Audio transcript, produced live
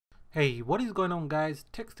Hey, what is going on guys,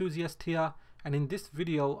 Tech Enthusiast here, and in this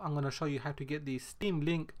video I'm going to show you how to get the Steam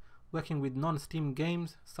Link working with non-Steam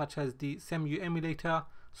games such as the Cemu Emulator.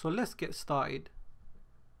 So let's get started.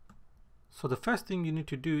 So the first thing you need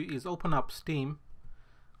to do is open up Steam,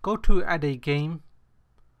 go to add a game,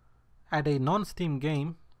 add a non-Steam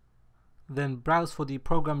game, then browse for the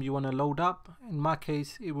program you want to load up. In my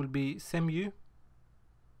case it will be Cemu.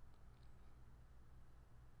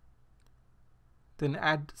 Then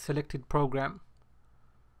add selected program.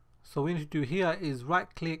 So what we need to do here is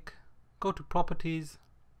right click, go to properties,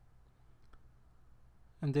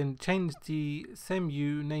 and then change the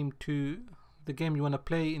Cemu name to the game you want to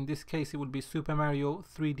play. In this case it will be Super Mario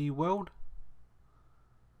 3D World.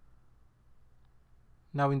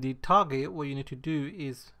 Now in the target, what you need to do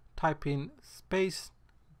is type in space-G,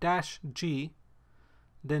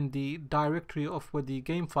 then the directory of where the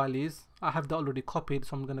game file is. I have that already copied,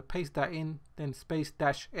 so I'm going to paste that in, then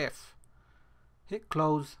space-F. Hit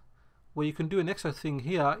close. What you can do, an extra thing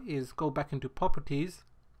here is go back into properties,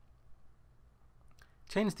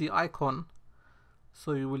 change the icon,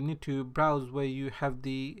 so you will need to browse where you have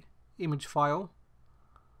the image file.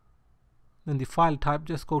 Then the file type,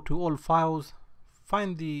 just go to all files,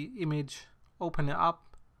 find the image, open it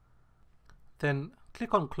up, then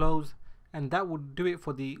click on close, and that would do it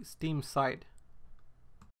for the Steam side.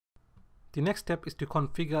 The next step is to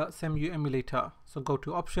configure Cemu Emulator. So go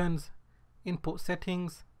to options, input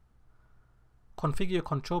settings, configure your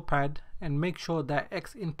control pad, and make sure that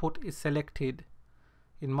X input is selected.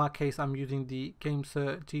 In my case I'm using the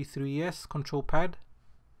GameSir G3S control pad,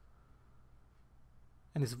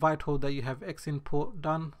 and it's vital that you have X input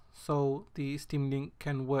done so the Steam Link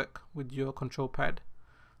can work with your control pad.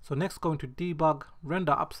 So next, go into debug,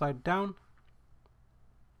 render upside down,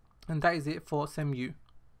 and that is it for Cemu.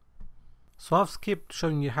 So I've skipped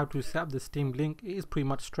showing you how to set up the Steam Link. It is pretty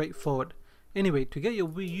much straightforward. Anyway, to get your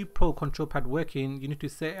Wii U Pro control pad working, you need to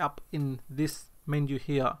set it up in this menu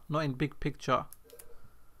here, not in big picture.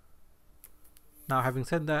 Now having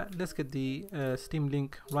said that, let's get the Steam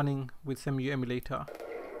Link running with Cemu Emulator.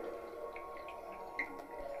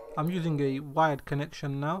 I'm using a wired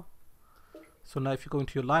connection now. So now if you go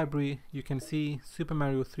into your library, you can see Super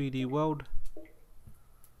Mario 3D World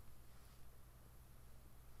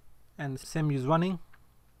and Cemu is running,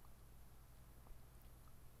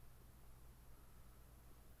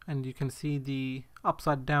 and you can see the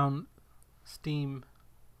upside down Steam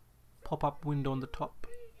pop-up window on the top.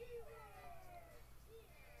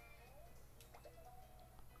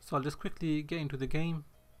 So I'll just quickly get into the game,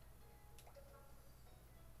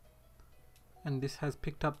 and this has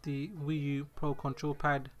picked up the Wii U Pro control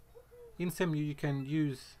pad. In Cemu you can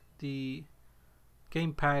use the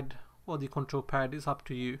gamepad or the control pad, it's up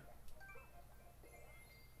to you.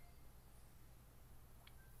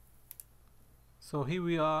 So here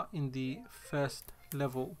we are in the first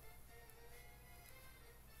level,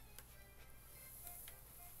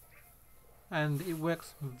 and it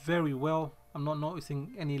works very well. I'm not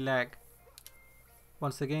noticing any lag.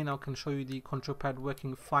 Once again, I can show you the control pad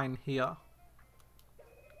working fine here.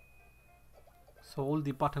 So all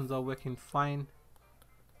the buttons are working fine,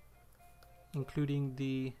 including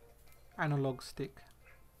the analog stick.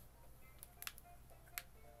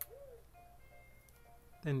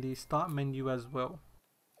 Then the start menu as well.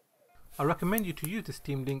 I recommend you to use the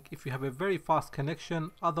Steam Link if you have a very fast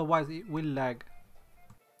connection, otherwise it will lag.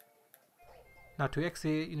 Now to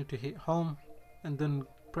exit, you need to hit home and then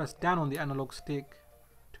press down on the analog stick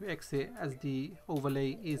to exit, as the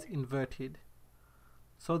overlay is inverted.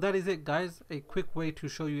 So that is it guys, a quick way to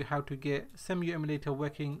show you how to get Cemu Emulator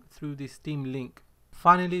working through the Steam Link.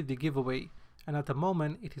 Finally, the giveaway. And at the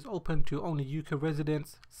moment it is open to only UK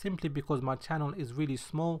residents, simply because my channel is really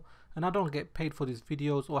small and I don't get paid for these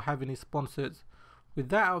videos or have any sponsors. With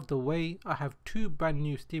that out of the way, I have two brand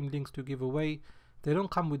new Steam Links to give away. They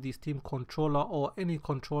don't come with the Steam controller or any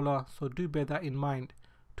controller, so do bear that in mind.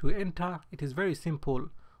 To enter, it is very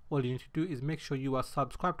simple. All you need to do is make sure you are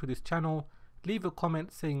subscribed to this channel, leave a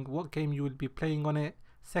comment saying what game you will be playing on it.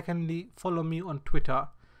 Secondly, follow me on Twitter.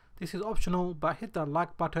 This is optional, but hit that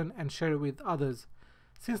like button and share it with others.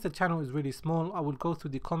 Since the channel is really small, I will go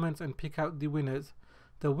through the comments and pick out the winners.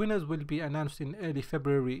 The winners will be announced in early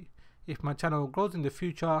February. If my channel grows in the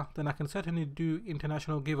future, then I can certainly do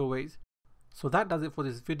international giveaways. So that does it for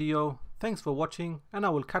this video. Thanks for watching, and I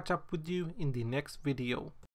will catch up with you in the next video.